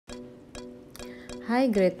Hi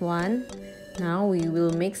grade 1. Now we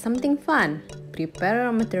will make something fun. Prepare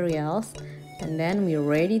our materials and then we're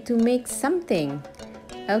ready to make something.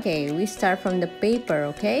 Okay, we start from the paper,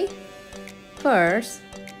 okay? First,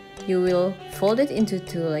 you will fold it into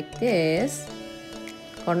two like this,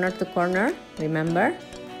 corner to corner, remember?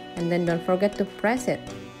 And then don't forget to press it.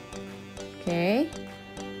 Okay?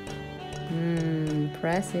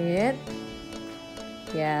 Press it.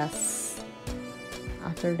 Yes.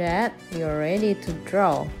 After that, you're ready to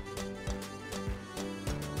draw.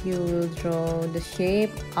 You will draw the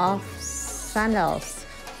shape of sandals,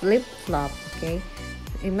 flip-flop, okay?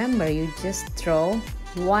 Remember, you just draw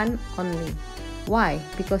one only. Why?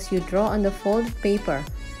 Because you draw on the folded paper.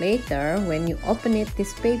 Later, when you open it,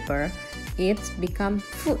 this paper, it's become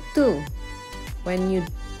foot too. When you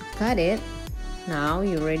cut it, now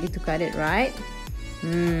you're ready to cut it, right?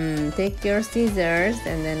 Take your scissors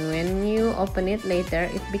and then when you open it later,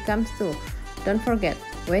 it becomes two. Don't forget,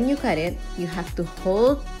 when you cut it, you have to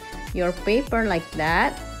hold your paper like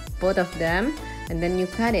that, both of them, and then you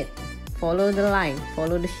cut it. Follow the line,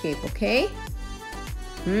 follow the shape, okay?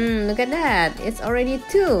 Look at that, it's already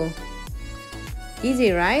two. Easy,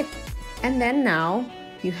 right? And then now,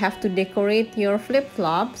 you have to decorate your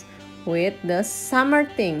flip-flops with the summer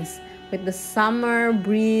things, with the summer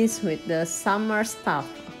breeze, with the summer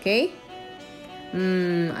stuff, okay?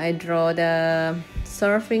 I draw the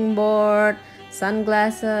surfing board,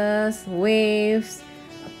 sunglasses, waves,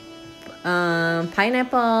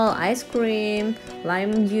 pineapple, ice cream,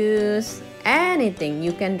 lime juice, anything.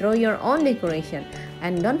 You can draw your own decoration.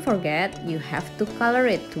 And don't forget, you have to color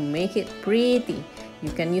it to make it pretty.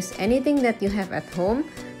 You can use anything that you have at home,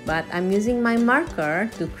 but I'm using my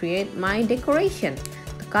marker to create my decoration,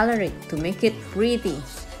 to color it, to make it pretty.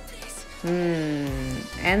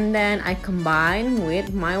 And then I combine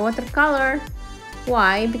with my watercolor.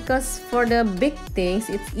 Why? Because for the big things,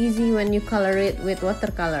 it's easy when you color it with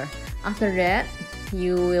watercolor. After that,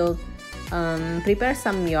 you will prepare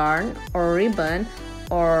some yarn or ribbon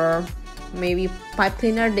or maybe pipe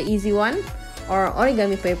cleaner, the easy one, or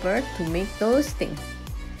origami paper to make those things.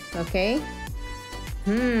 Okay?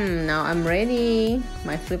 Now I'm ready.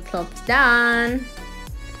 My flip-flop's done.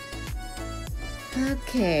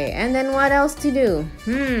 Okay, and then what else to do?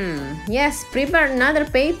 Yes, prepare another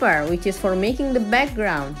paper, which is for making the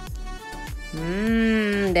background.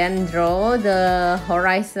 Then draw the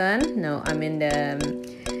horizon. No, I mean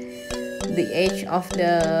the edge of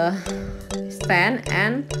the stand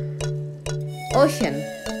and ocean.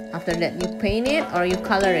 After that, you paint it or you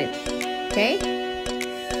color it. Okay?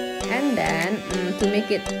 And then to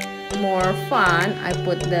make it more fun, I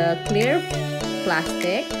put the clear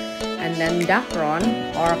plastic and then Dacron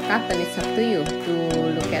or cotton, it's up to you to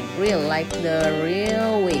look at real, like the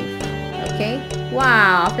real wave. Okay?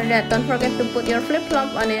 Wow! After that, don't forget to put your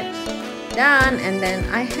flip-flop on it. Done! And then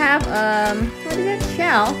I have what is that?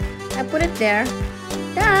 Shell. I put it there.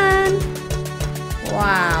 Done!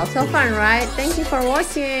 Wow! So fun, right? Thank you for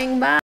watching. Bye!